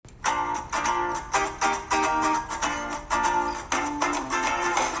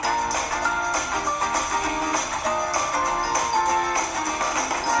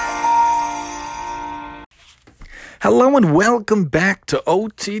Hello and welcome back to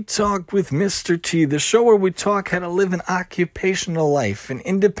OT Talk with Mr. T, the show where we talk how to live an occupational life, an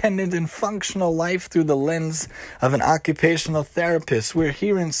independent and functional life through the lens of an occupational therapist. We're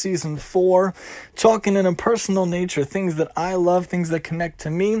here in season 4, talking in a personal nature, things that I love, things that connect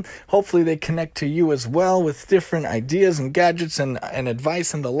to me. Hopefully they connect to you as well with different ideas and gadgets and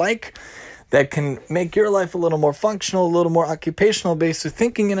advice and the like that can make your life a little more functional, a little more occupational based, or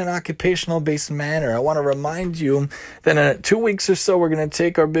thinking in an occupational based manner. I want to remind you that in 2 weeks or so, we're going to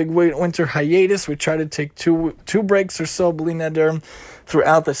take our big winter hiatus. We try to take two breaks or so, Blineder,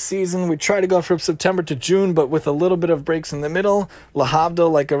 throughout the season. We try to go from September to June, but with a little bit of breaks in the middle.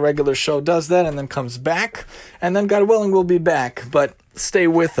 Lahavdil, like a regular show, does that and then comes back. And then, God willing, we'll be back. But stay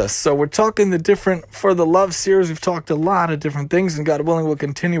with us. So we're talking for the love series. We've talked a lot of different things, and God willing, we'll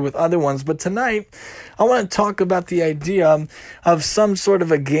continue with other ones. But tonight, I want to talk about the idea of some sort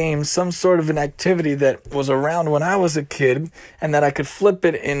of a game, some sort of an activity that was around when I was a kid, and that I could flip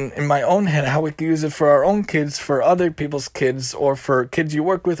it in my own head, how we could use it for our own kids, for other people's kids, or for kids you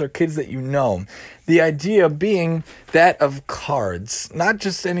work with or kids that you know. The idea being that of cards. Not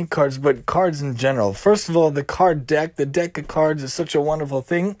just any cards, but cards in general. First of all, the card deck. The deck of cards is such a wonderful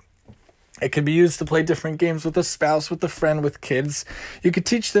thing. It can be used to play different games with a spouse, with a friend, with kids. You could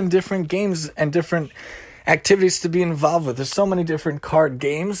teach them different games and different activities to be involved with. There's so many different card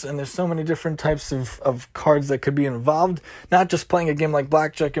games, and there's so many different types of cards that could be involved. Not just playing a game like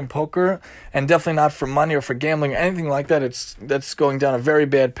blackjack and poker, and definitely not for money or for gambling or anything like that. That's going down a very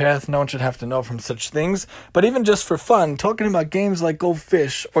bad path. No one should have to know from such things. But even just for fun, talking about games like Go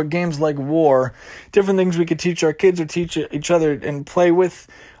Fish or games like War, different things we could teach our kids or teach each other and play with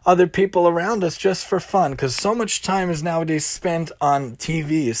other people around us just for fun, because so much time is nowadays spent on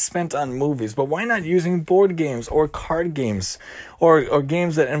TV, is spent on movies. But why not using board games or card games or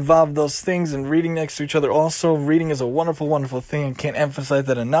games that involve those things, and reading next to each other? Also, reading is a wonderful, wonderful thing. I can't emphasize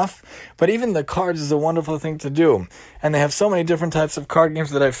that enough. But even the cards is a wonderful thing to do. And they have so many different types of card games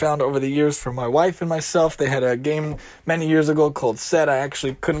that I've found over the years for my wife and myself. They had a game many years ago called Set. I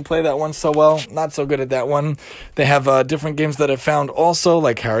actually couldn't play that one so well. Not so good at that one. They have different games that I've found also,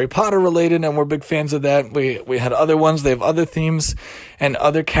 like Harry Potter related, and we're big fans of that. We had other ones. They have other themes and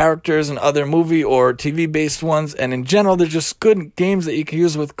other characters and other movie or TV based ones. And in general, they're just good games that you can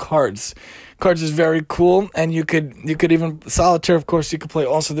use with cards. Cards is very cool, and you could even solitaire, of course, you could play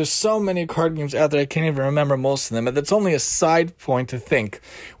also. There's so many card games out there, I can't even remember most of them, but that's only a side point to think.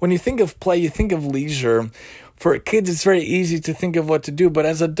 When you think of play, you think of leisure. For kids, it's very easy to think of what to do, but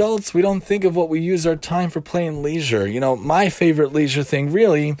as adults, we don't think of what we use our time for playing leisure. You know, my favorite leisure thing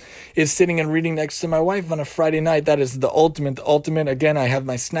really is sitting and reading next to my wife on a Friday night. That is the ultimate. Again, I have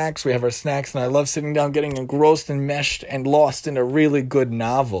my snacks, we have our snacks, and I love sitting down, getting engrossed and meshed and lost in a really good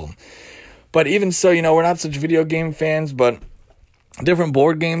novel. But even so, we're not such video game fans, but different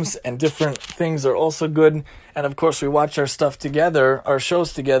board games and different things are also good. And of course, we watch our stuff together, our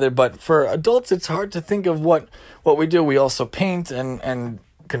shows together. But for adults, it's hard to think of what we do. We also paint and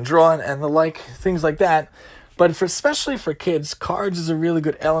can draw and the like, things like that. But especially for kids, cards is a really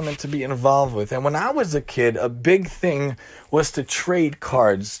good element to be involved with. And when I was a kid, a big thing was to trade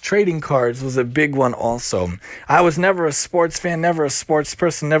cards. Trading cards was a big one also. I was never a sports fan, never a sports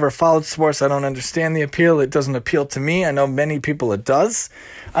person, never followed sports. I don't understand the appeal. It doesn't appeal to me. I know many people it does.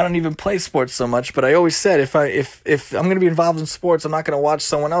 I don't even play sports so much, but I always said if I'm going to be involved in sports, I'm not going to watch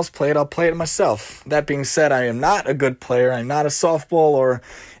someone else play it. I'll play it myself. That being said, I am not a good player. I'm not a softball or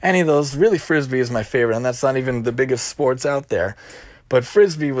any of those. Really, Frisbee is my favorite, and that's not even the biggest sports out there. But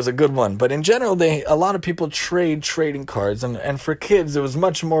Frisbee was a good one. But in general, a lot of people trading cards. And for kids, it was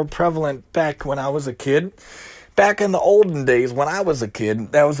much more prevalent back when I was a kid. Back in the olden days, when I was a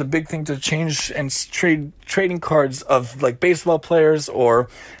kid, that was a big thing to change and trading cards of like baseball players, or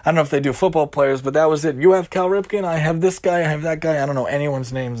I don't know if they do football players, but that was it. You have Cal Ripken, I have this guy, I have that guy. I don't know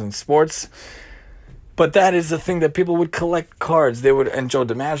anyone's names in sports. But that is the thing that people would collect cards. And Joe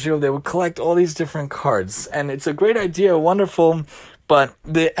DiMaggio, they would collect all these different cards. And it's a great idea, wonderful. But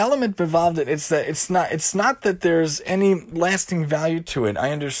the element involved in it's not that there's any lasting value to it.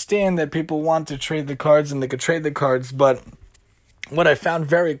 I understand that people want to trade the cards and they could trade the cards, but what I found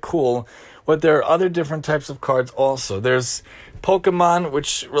very cool, there are other different types of cards also. There's Pokemon,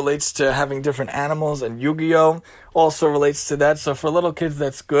 which relates to having different animals, and Yu-Gi-Oh! Also relates to that. So for little kids,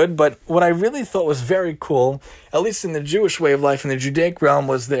 that's good. But what I really thought was very cool, at least in the Jewish way of life, in the Judaic realm,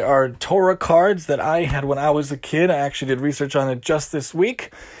 was there are Torah cards that I had when I was a kid. I actually did research on it just this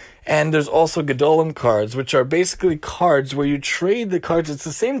week. And there's also Gedolim cards, which are basically cards where you trade the cards. It's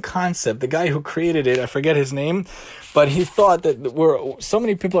the same concept. The guy who created it, I forget his name, but he thought that so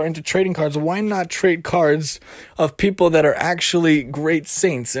many people are into trading cards. Why not trade cards of people that are actually great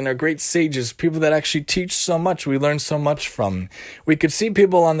saints and are great sages, people that actually teach so much, we learn so much from. We could see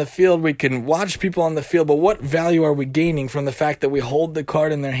people on the field, we can watch people on the field, but what value are we gaining from the fact that we hold the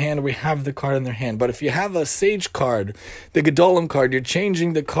card in their hand, we have the card in their hand? But if you have a sage card, the Gedolim card, you're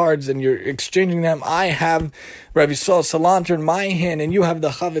changing the cards and you're exchanging them. I have Rav Yisrael Salanter in my hand, and you have the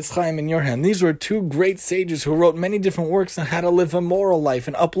Chavetz Chaim in your hand. These were two great sages who wrote many different works on how to live a moral life,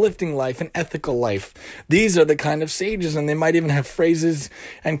 an uplifting life, an ethical life. These are the kind of sages, and they might even have phrases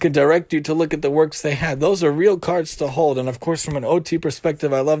and could direct you to look at the works they had. Those are real cards to hold. And of course, from an OT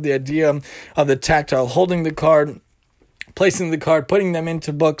perspective, I love the idea of the tactile, holding the card, placing the card, putting them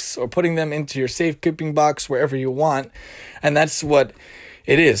into books or putting them into your safekeeping box, wherever you want. And that's what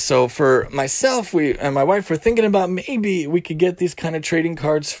it is. So for myself, we and my wife were thinking about maybe we could get these kind of trading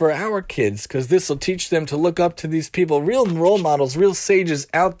cards for our kids, because this will teach them to look up to these people, real role models, real sages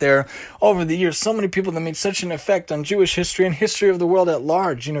out there over the years. So many people that made such an effect on Jewish history and history of the world at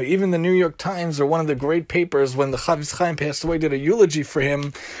large. You know, even the New York Times, or one of the great papers, when the Chavetz Chaim passed away, did a eulogy for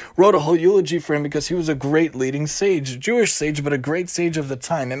him, wrote a whole eulogy for him, because he was a great leading sage, Jewish sage, but a great sage of the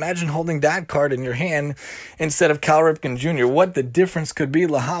time. Imagine holding that card in your hand instead of Cal Ripken Jr. What the difference could be,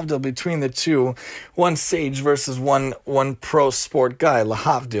 lahavdil, between the two, one sage versus one pro sport guy,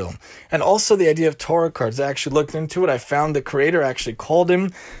 lahavdil. And also the idea of Torah cards. I actually looked into it. I found the creator, actually called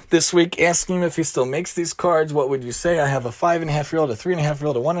him this week, asking him if he still makes these cards. What would you say? I have a 5.5-year-old, a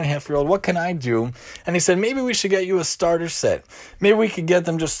 3.5-year-old, a 1.5-year-old. What can I do? And he said, maybe we should get you a starter set. Maybe we could get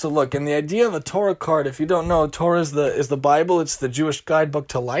them just to look. And the idea of a Torah card, if you don't know, Torah is the Bible. It's the Jewish guidebook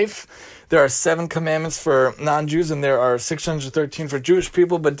to life. There are 7 commandments for non-Jews, and there are 613 for Jewish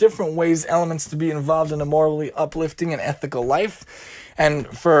people, but different ways, elements to be involved in a morally uplifting and ethical life. And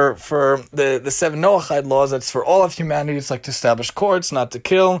for the 7 Noahide laws, that's for all of humanity. It's like to establish courts, not to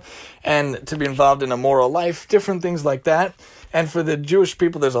kill, and to be involved in a moral life, different things like that. And for the Jewish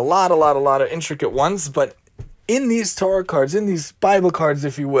people, there's a lot of intricate ones, but in these Torah cards, in these Bible cards,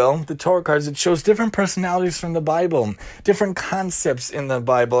 if you will, the Torah cards, it shows different personalities from the Bible, different concepts in the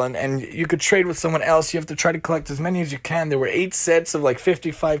Bible, and you could trade with someone else. You have to try to collect as many as you can. There were 8 sets of like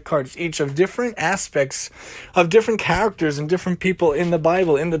 55 cards each of different aspects of different characters and different people in the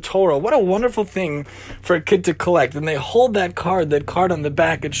Bible, in the Torah. What a wonderful thing for a kid to collect. And they hold that card on the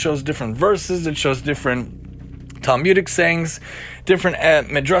back, it shows different verses, it shows different Talmudic sayings, different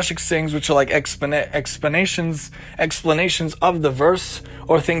midrashic sayings, which are like explanations of the verse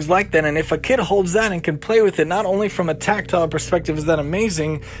or things like that. And if a kid holds that and can play with it, not only from a tactile perspective is that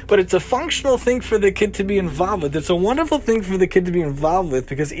amazing, but it's a functional thing for the kid to be involved with. It's a wonderful thing for the kid to be involved with,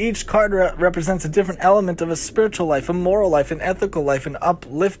 because each card represents a different element of a spiritual life, a moral life, an ethical life, an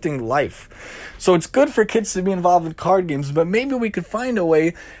uplifting life. So it's good for kids to be involved in card games, but maybe we could find a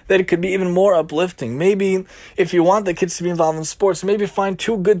way that it could be even more uplifting. Maybe if you want the kids to be involved in sports, maybe find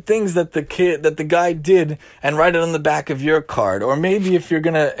 2 good things that the guy did and write it on the back of your card. Or maybe if you're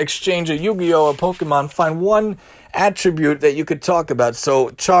going to exchange a Yu-Gi-Oh! Or Pokemon, find one attribute that you could talk about. So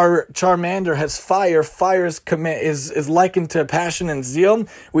Charmander has fire. Fire is likened to passion and zeal.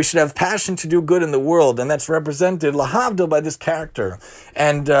 We should have passion to do good in the world, and that's represented lahavdil by this character.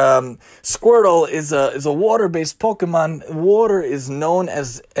 And Squirtle is a water-based Pokemon. Water is known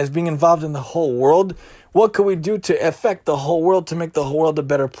as being involved in the whole world. What could we do to affect the whole world, to make the whole world a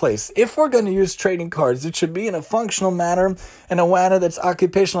better place? If we're going to use trading cards, it should be in a functional manner, and a manner that's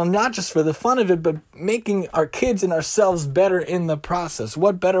occupational, not just for the fun of it, but making our kids and ourselves better in the process.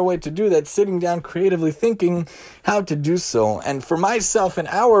 What better way to do that? Sitting down creatively thinking how to do so. And for myself, in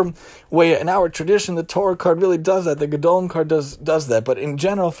our way, in our tradition, the Torah card really does that. The Gedolim card does that. But in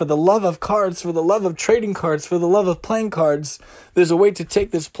general, for the love of cards, for the love of trading cards, for the love of playing cards, there's a way to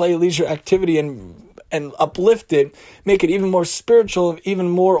take this play leisure activity and uplift it, make it even more spiritual, even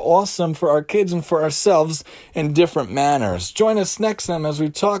more awesome for our kids and for ourselves in different manners. Join us next time as we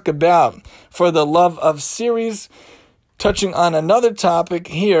talk about For the Love of series, touching on another topic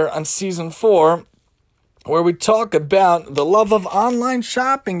here on Season 4, where we talk about the love of online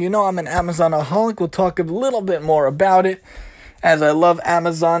shopping. You know, I'm an Amazonaholic. We'll talk a little bit more about it, as I love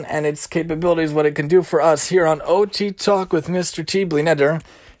Amazon and its capabilities, what it can do for us here on OT Talk with Mr. T. Bli Neder.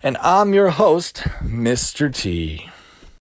 And I'm your host, Mr. T.